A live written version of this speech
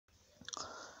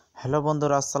Hello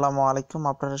বন্ধুরা, আসসালামু আলাইকুম।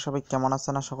 আপনারা সবাই কেমন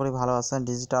আছেন? আশা করি ভালো আছেন।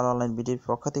 ডিজিটাল অনলাইন বিডির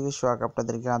পক্ষ থেকে সোহাগ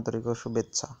আপনাদেরকে আন্তরিক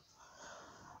শুভেচ্ছা।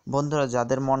 বন্ধুরা,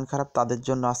 যাদের মন খারাপ তাদের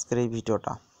জন্য আজকের এই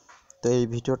ভিডিওটা। তো এই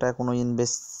ভিডিওটা কোনো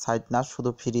ইনভেস্ট সাইট না, শুধু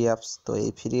ফ্রি অ্যাপস। তো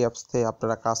এই ফ্রি অ্যাপসে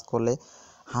আপনারা কাজ করলে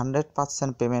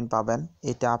 100% পেমেন্ট পাবেন।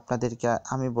 এটা আপনাদেরকে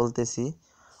আমি বলতেছি।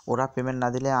 ওরা পেমেন্ট না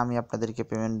দিলে আমি আপনাদেরকে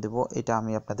পেমেন্ট দেবো, এটা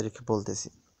আমি আপনাদেরকে বলতেছি।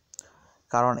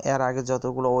 কারণ এর আগে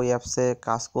যতগুলো ওই অ্যাপসে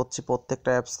কাজ করছি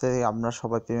প্রত্যেকটা অ্যাপসে আমরা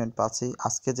সবাই পেমেন্ট পাচ্ছি।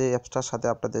 আজকে যে অ্যাপসটার সাথে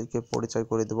আপনাদেরকে পরিচয়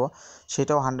করে দেবো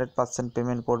সেটাও 100%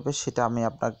 পেমেন্ট করবে, সেটা আমি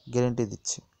আপনার গ্যারেন্টি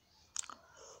দিচ্ছি।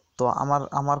 তো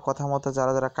আমার কথা মতো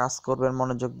যারা যারা কাজ করবেন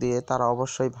মনোযোগ দিয়ে, তারা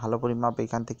অবশ্যই ভালো পরিমাপ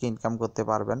এখান থেকে ইনকাম করতে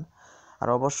পারবেন। আর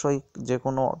অবশ্যই যে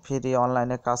কোনো ফ্রি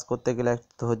অনলাইনে কাজ করতে গেলে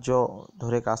ধৈর্য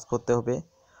ধরে কাজ করতে হবে।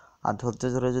 আর ধৈর্য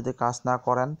ধরে যদি কাজ না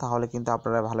করেন তাহলে কিন্তু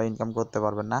আপনারা ভালো ইনকাম করতে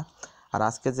পারবেন না। আর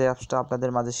আজকে যে অ্যাপসটা আপনাদের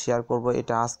মাঝে শেয়ার করব,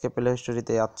 এটা আজকে প্লে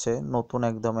স্টোরিতে যাচ্ছে, নতুন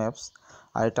একদম অ্যাপস।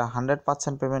 আর এটা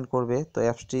 100% পেমেন্ট করবে। তো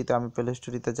অ্যাপসটিতে আমি প্লে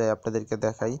স্টোরিতে যাই, আপনাদেরকে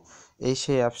দেখাই।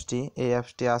 সেই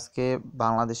অ্যাপসটি আজকে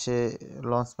বাংলাদেশে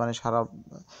লঞ্চ, মানে সারা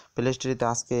প্লে স্টোরিতে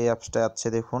আজকে এই অ্যাপসটা যাচ্ছে।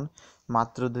 দেখুন,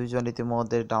 মাত্র 2 জন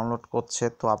ইতিমধ্যে ডাউনলোড করছে।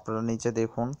 তো আপনারা নিচে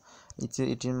দেখুন,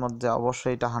 এটির মধ্যে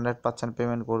অবশ্যই এটা 100%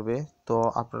 পেমেন্ট করবে। তো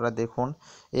আপনারা দেখুন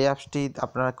এই অ্যাপসটি,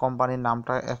 আপনারা কোম্পানির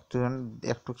নামটা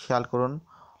একটু খেয়াল করুন।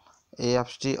 এই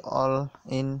অ্যাপসটি all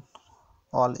in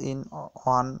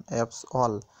one apps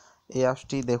all. এই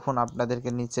অ্যাপসটি দেখুন, আপনাদেরকে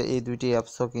নিচে এই দুইটি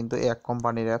অ্যাপসও কিন্তু এক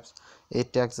কোম্পানির অ্যাপস। এই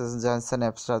ট্যাক্স জেনসেন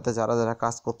অ্যাপসটাতে যারা যারা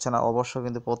কাজ করছে না অবশ্যই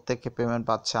কিন্তু প্রত্যেককে পেমেন্ট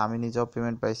পাচ্ছে, আমি নিজেও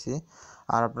পেমেন্ট পাইছি।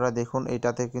 আর আপনারা দেখুন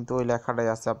এটাতে কিন্তু ওই লেখাটাই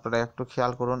আছে, আপনারা একটু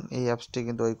খেয়াল করুন। এই অ্যাপসটি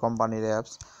কিন্তু ওই কোম্পানির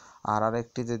অ্যাপস। আর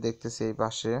আরেকটি যে দেখতেছি এই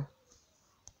পাশে,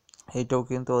 এইটাও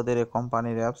কিন্তু ওদের এই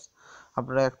কোম্পানির অ্যাপস,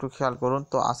 আপনারা একটু খেয়াল করুন।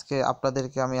 তো আজকে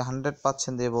আপনাদেরকে আমি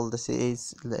 100% দিয়ে বলতেছি, এই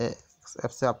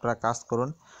অ্যাপসে আপনারা কাজ করুন।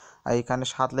 আর এখানে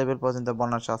 7 লেভেল পর্যন্ত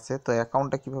বোনাস আছে। তো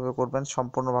অ্যাকাউন্টটা কীভাবে করবেন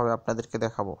সম্পূর্ণভাবে আপনাদেরকে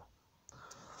দেখাবো।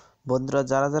 বন্ধুরা,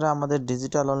 যারা যারা আমাদের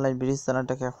ডিজিটাল অনলাইন বিডি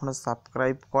চ্যানেলটাকে এখনও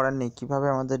সাবস্ক্রাইব করেননি, কীভাবে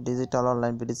আমাদের ডিজিটাল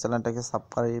অনলাইন বিডি চ্যানেলটাকে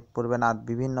সাবস্ক্রাইব করবেন আর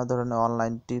বিভিন্ন ধরনের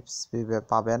অনলাইন টিপস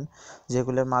পাবেন,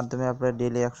 যেগুলোর মাধ্যমে আপনারা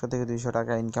ডেলি 100 থেকে 200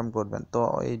 টাকা ইনকাম করবেন। তো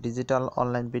এই ডিজিটাল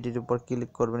অনলাইন বিডির উপর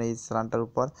ক্লিক করবেন, এই চ্যানেলটার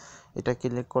উপর। এটা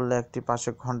ক্লিক করলে একটি পাশে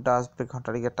ঘন্টা আসবে,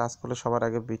 ঘন্টাটিকে টাচ করলে সবার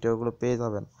আগে ভিডিওগুলো পেয়ে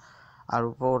যাবেন। আর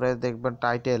উপরে দেখবেন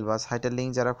টাইটেল বা সাইটের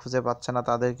লিঙ্ক, যারা খুঁজে পাচ্ছে না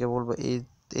তাদেরকে বলবো এই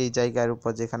এই জায়গার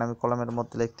উপর যেখানে আমি কলমের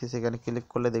মধ্যে লিখতেছি, এখানে ক্লিক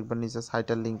করলে দেখবেন নিচে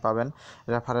সাইটের লিঙ্ক পাবেন,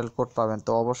 রেফারেল কোড পাবেন।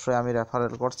 তো অবশ্যই আমি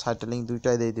রেফারেল কোড, সাইটের লিঙ্ক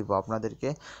দুইটাই দিয়ে দিব আপনাদেরকে,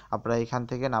 আপনারা এখান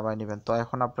থেকে নামাই নেবেন। তো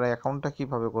এখন আপনারা অ্যাকাউন্টটা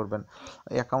কীভাবে করবেন?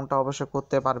 অ্যাকাউন্টটা অবশ্যই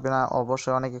করতে পারবে না,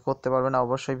 অবশ্যই অনেকে করতে পারবে না।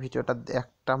 অবশ্যই ভিডিওটা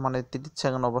একটা 30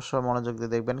 সেকেন্ড অবশ্যই মনোযোগ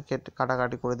দিয়ে দেখবেন,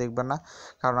 কাটাকাটি করে দেখবেন না,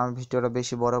 কারণ আমি ভিডিওটা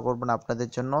বেশি বড় করব না আপনাদের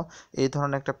জন্য। এই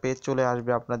ধরনের একটা পেজ চলে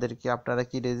আসবে আপনাদেরকে, আপনারা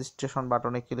কি রেজিস্ট্রেশন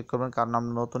বাটনে ক্লিক করবেন, কারণ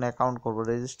আমরা নতুন অ্যাকাউন্ট করব।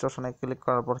 রেজিস্ট্রেশনে ক্লিক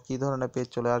করার পর কী ধরনের পেজ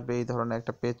চলে আসবে? এই ধরনের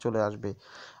একটা পেজ চলে আসবে।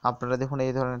 আপনারা দেখুন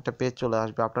এই ধরনের একটা পেজ চলে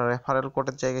আসবে। আপনারা রেফারেল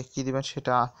কোডের জায়গায় কী দিবেন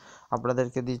সেটা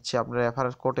আপনাদেরকে দিচ্ছি। আপনারা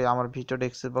রেফারেল কোডে আমার ভিডিও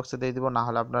ডেসক্রিপশন বক্সে দিয়ে দিব, না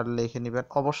হলে আপনারা লিখে নেবেন।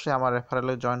 অবশ্যই আমার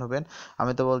রেফারেলে জয়েন হবেন।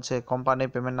 আমি তো বলছি কোম্পানি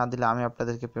পেমেন্ট না দিলে আমি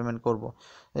আপনাদেরকে পেমেন্ট করব।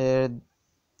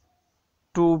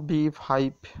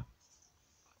 2B5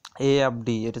 AFD,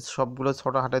 এটা সবগুলো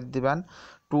ছোটো হাতে দিবেন।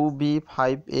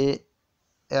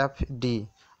 2B5AFD,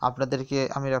 আপনাদেরকে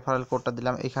আমি রেফারেল কোডটা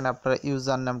দিলাম। এখানে আপনারা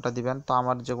ইউজার নেমটা দিবেন। তো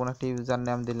আমার যে কোনো একটা ইউজার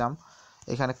নেম দিলাম।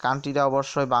 এখানে কান্ট্রিটা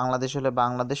অবশ্যই বাংলাদেশ হলে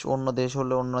বাংলাদেশ, অন্য দেশ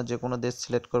হলে অন্য যে কোনো দেশ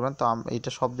সিলেক্ট করবেন। তো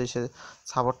এটা সব দেশে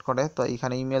সাপোর্ট করে। তো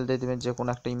এখানে ইমেল দিয়ে দেবেন, যে কোনো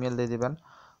একটা ইমেল দিয়ে দেবেন।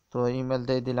 তো ইমেল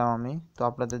দিয়ে দিলাম আমি। তো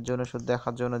আপনাদের জন্য শুধু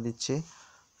দেখার জন্য দিচ্ছি।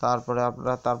 তারপরে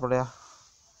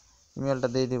ইমেলটা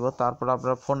দিয়ে দিব। তারপর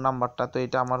আপনার ফোন নাম্বারটা, তো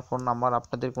এটা আমার ফোন নাম্বার।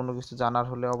 আপনাদের কোনো কিছু জানার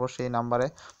হলে অবশ্যই এই নাম্বারে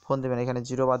ফোন দেবেন। এখানে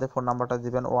 0 বাদে ফোন নাম্বারটা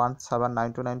দিবেন,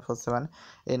 17929447।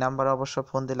 এই নাম্বারে অবশ্যই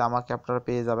ফোন দিলে আমাকে আপনারা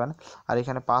পেয়ে যাবেন। আর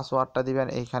এখানে পাসওয়ার্ডটা দিবেন।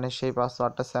 এইখানে সেই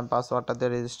পাসওয়ার্ডটা, সেম পাসওয়ার্ডটা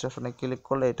দিয়ে রেজিস্ট্রেশনে ক্লিক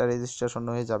করলে এটা রেজিস্ট্রেশন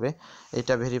হয়ে যাবে,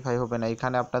 এটা ভেরিফাই হবে না।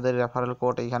 এখানে আপনাদের রেফারেল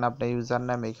কোড, এখানে আপনার ইউজার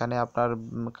নেম, এখানে আপনার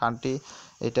কান্ট্রি,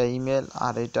 এটা ইমেল,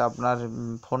 আর এটা আপনার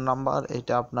ফোন নাম্বার,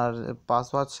 এটা আপনার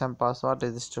পাসওয়ার্ড, সেম পাসওয়ার্ড।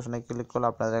 রেজিস্ট্রেশনে ক্লিক করলে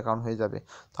আপনার অ্যাকাউন্ট হয়ে যাবে।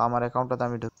 তো আমার অ্যাকাউন্টটাতে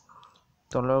আমি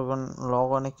তো লগ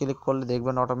অনে ক্লিক করলে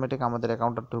দেখবেন অটোমেটিক আমাদের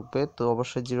অ্যাকাউন্টটা ঢুকবে। তো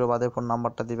অবশ্যই 0 বাদে ফোন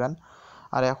নাম্বারটা দিবেন।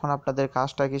 আর এখন আপনাদের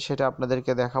কাজটা কি সেটা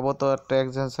আপনাদেরকে দেখাবো। তো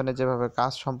ট্রানজ্যাকশনে যেভাবে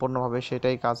কাজ সম্পূর্ণভাবে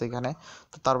সেটাই কাজ এখানে।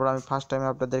 তো তারপর আমি ফার্স্ট টাইমে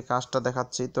আপনাদের কাজটা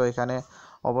দেখাচ্ছি। তো এখানে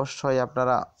অবশ্যই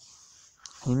আপনারা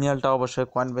ইমেলটা অবশ্যই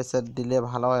কয়েনবেসের দিলে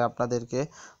ভালো হয় আপনাদেরকে।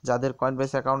 যাদের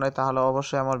কয়েনবেস অ্যাকাউন্ট নেই তাহলে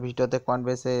অবশ্যই আমার ভিডিওতে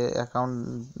কয়েনবেসে অ্যাকাউন্ট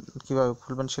কীভাবে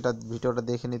খুলবেন সেটা ভিডিওটা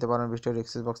দেখে নিতে পারেন ভিডিও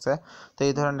ডেসক্রিপশন বক্সে। তো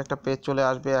এই ধরনের একটা পেজ চলে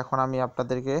আসবে। এখন আমি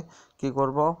আপনাদেরকে কি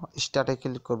করব, স্টার্টে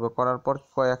ক্লিক করব। করার পর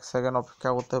কয়েক সেকেন্ড অপেক্ষা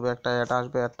করতে হবে, একটা অ্যাড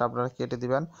আসবে, অ্যাডটা আপনারা কেটে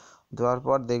দিবেন। দেওয়ার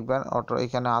পর দেখবেন অটো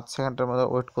এখানে 8 সেকেন্ডের মধ্যে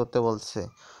ওয়েট করতে বলছে।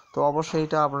 তো অবশ্যই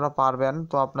এটা আপনারা পারবেন।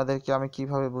 তো আপনাদেরকে আমি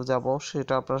কিভাবে বুঝাবো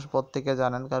সেটা আপনারা প্রত্যেকে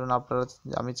জানেন, কারণ আপনারা,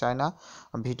 আমি চাই না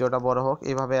ভিডিওটা বড় হোক।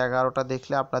 এভাবে 11টা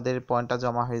দেখলে আপনাদের পয়েন্টটা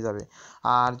জমা হয়ে যাবে।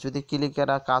 আর যদি ক্লিকের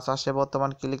কাজ আসে,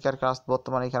 বর্তমান ক্লিকের কাজ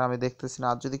বর্তমানে এখানে আমি দেখতেছি না।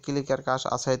 আর যদি ক্লিকের কাজ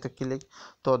আসে তো ক্লিক,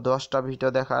 তো 10টা ভিডিও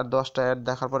দেখার 10টা অ্যাড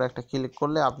দেখার পর একটা ক্লিক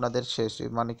করলে আপনাদের শেষ।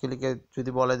 মানে ক্লিকে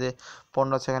যদি বলে যে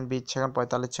 15 সেকেন্ড, 20 সেকেন্ড,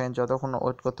 45 সেকেন্ড, যতক্ষণ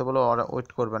ওয়েট করতে বলে ওয়েট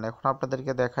করবেন। এখন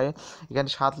আপনাদেরকে দেখাই এখানে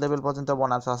 7 লেভেল পর্যন্ত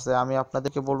বোনাস আছে। আমি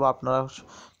আপনাদেরকে বলবো আপনারা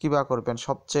কীভাবে করবেন।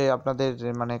 সবচেয়ে আপনাদের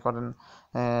মানে করেন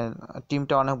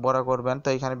টিমটা অনেক বড় করবেন। তো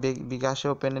এখানে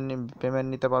বিকাশেও পেমেন্ট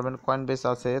নিতে পারবেন, কয়েনবেস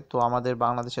আছে। তো আমাদের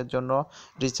বাংলাদেশের জন্য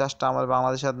রিচার্জটা আমাদের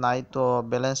বাংলাদেশের নাই, তো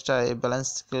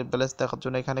ব্যালেন্স দেখার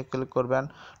জন্য এখানে ক্লিক করবেন,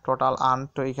 টোটাল আর্ন,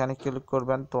 তো এখানে ক্লিক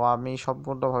করবেন। তো আমি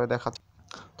সম্পূর্ণভাবে দেখাচ্ছি।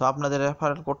 তো আপনাদের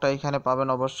রেফারেল কোডটা এখানে পাবেন।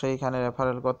 অবশ্যই এখানে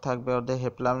রেফারেল কোড থাকবে, ওদের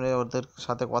হেল্পলাইনে ওদের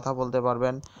সাথে কথা বলতে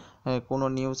পারবেন, কোনো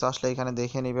নিউজ আসলে এখানে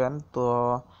দেখে নেবেন। তো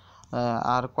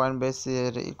আর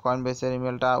কয়েনবেসের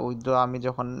ইমেলটা উইথড্র আমি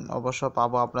যখন অবশ্য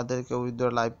পাবো আপনাদেরকে উইথড্র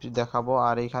লাইভ দেখাবো।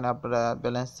 আর এখানে আপনারা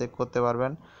ব্যালেন্স চেক করতে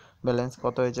পারবেন, ব্যালেন্স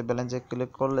কত হয়েছে। ব্যালেন্সে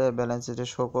ক্লিক করলে ব্যালেন্স এটা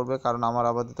শো করবে, কারণ আমার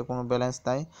আপাতত কোনো ব্যালেন্স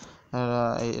নাই,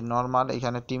 নর্মাল।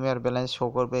 এখানে টিমের ব্যালেন্স শো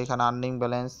করবে, এখানে আর্নিং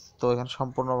ব্যালেন্স। তো এখানে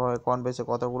সম্পূর্ণভাবে কয়েনবেসে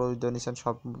কতগুলো উইথড্র নিচ্ছেন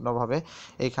সম্পূর্ণভাবে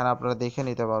এইখানে আপনারা দেখে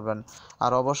নিতে পারবেন।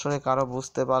 আর অবশ্যই কারো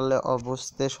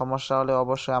বুঝতে সমস্যা হলে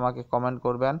অবশ্যই আমাকে কমেন্ট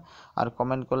করবেন। আর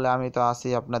কমেন্ট করলে আমি তো আছি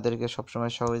আপনাদেরকে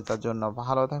সবসময় সহযোগিতার জন্য।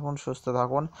 ভালো থাকুন, সুস্থ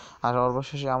থাকুন। আর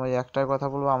অবশেষে আমি একটাই কথা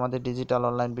বলবো, আমাদের ডিজিটাল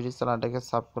অনলাইন বিডি চ্যানেলটাকে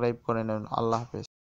সাবস্ক্রাইব করে নিন। আল্লাহ হাফেজ।